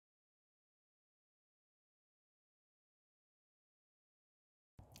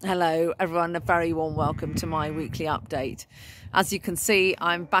Hello everyone, a very warm welcome to my weekly update. As you can see,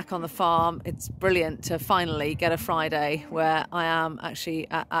 I'm back on the farm. It's brilliant to finally get a Friday where I am actually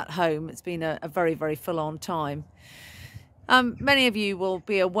at home. It's been a very, very full-on time. Many of you will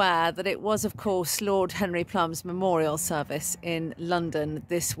be aware that it was, of course, Lord Henry Plumb's memorial service in London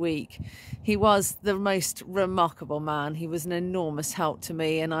this week. He was the most remarkable man. He was an enormous help to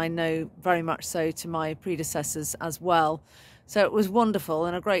me, and I know very much so to my predecessors as well. So it was wonderful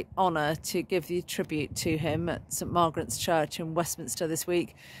and a great honour to give the tribute to him at St Margaret's Church in Westminster this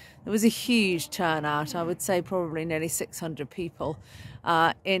week. There was a huge turnout, I would say probably nearly 600 people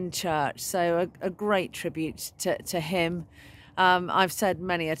in church. So a great tribute to him. I've said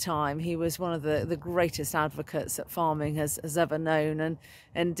many a time he was one of the greatest advocates that farming has ever known, and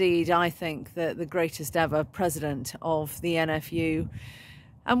indeed I think that the greatest ever president of the NFU.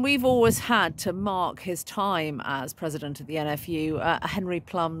 And we've always had to mark his time as president of the NFU a Henry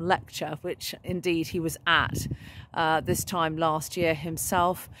Plumb Lecture, which indeed he was at this time last year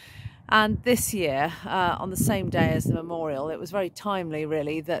himself. And this year, on the same day as the memorial, it was very timely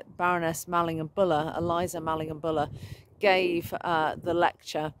really that Baroness Mallingham-Buller, Eliza Mallingham-Buller, gave the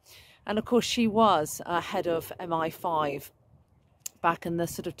lecture. And of course she was head of MI5 back in the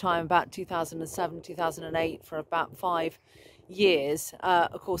sort of time about 2007, 2008 for about 5 years.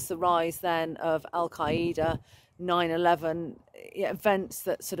 Of course, the rise then of Al-Qaeda, 9/11, events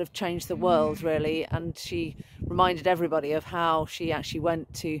that sort of changed the world really, and she reminded everybody of how she actually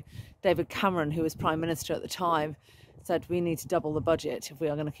went to David Cameron, who was Prime Minister at the time, said we need to double the budget if we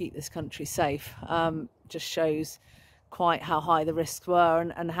are going to keep this country safe. Just shows quite how high the risks were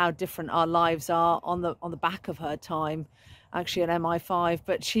and how different our lives are on the back of her time actually at MI5.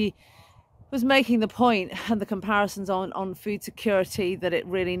 But she was making the point and the comparisons on food security, that it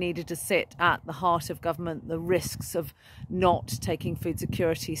really needed to sit at the heart of government, the risks of not taking food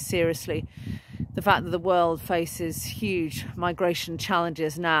security seriously, the fact that the world faces huge migration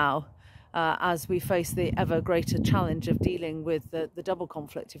challenges now as we face the ever greater challenge of dealing with the double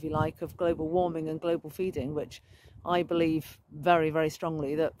conflict, if you like, of global warming and global feeding, which I believe very, very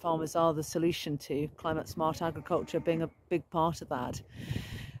strongly that farmers are the solution to, climate smart agriculture being a big part of that.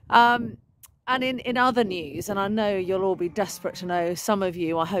 And in other news, and I know you'll all be desperate to know, some of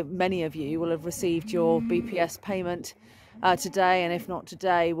you, I hope many of you, will have received your BPS payment today, and if not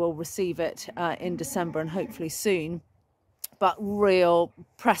today, will receive it in December and hopefully soon. But real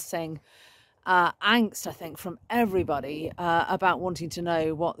pressing angst, I think, from everybody about wanting to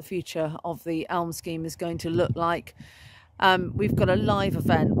know what the future of the Elm scheme is going to look like. We've got a live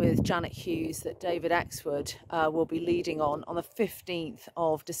event with Janet Hughes that David Exwood will be leading on the 15th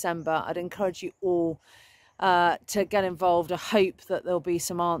of December. I'd encourage you all to get involved. I hope that there'll be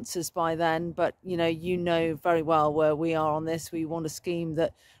some answers by then, but you know very well where we are on this. We want a scheme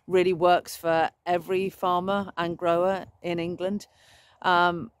that really works for every farmer and grower in England.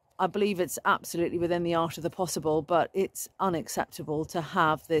 I believe it's absolutely within the art of the possible, but it's unacceptable to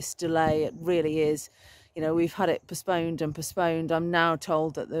have this delay. It really is. We've had it postponed and postponed. I'm now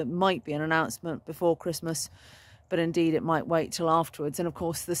told that there might be an announcement before Christmas, but indeed it might wait till afterwards. And of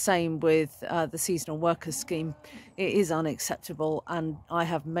course, the same with the seasonal workers scheme. It is unacceptable, and I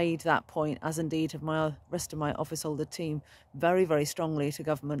have made that point, as indeed have my rest of my office holder team, very, very strongly to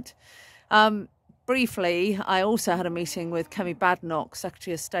government. Briefly, I also had a meeting with Kemi Badenoch,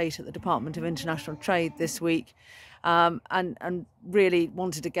 Secretary of State at the Department of International Trade this week, and really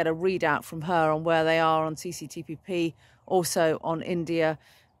wanted to get a readout from her on where they are on CCTPP, also on India.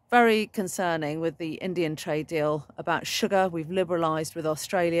 Very concerning with the Indian trade deal about sugar. We've liberalised with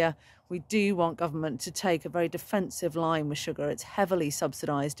Australia. We do want government to take a very defensive line with sugar. It's heavily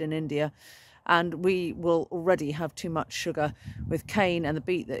subsidised in India, and we will already have too much sugar with cane and the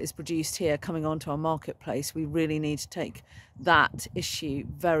beet that is produced here coming onto our marketplace. We really need to take that issue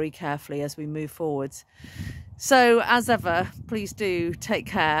very carefully as we move forwards. So as ever, please do take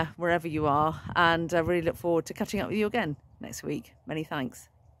care wherever you are, and I really look forward to catching up with you again next week. Many thanks.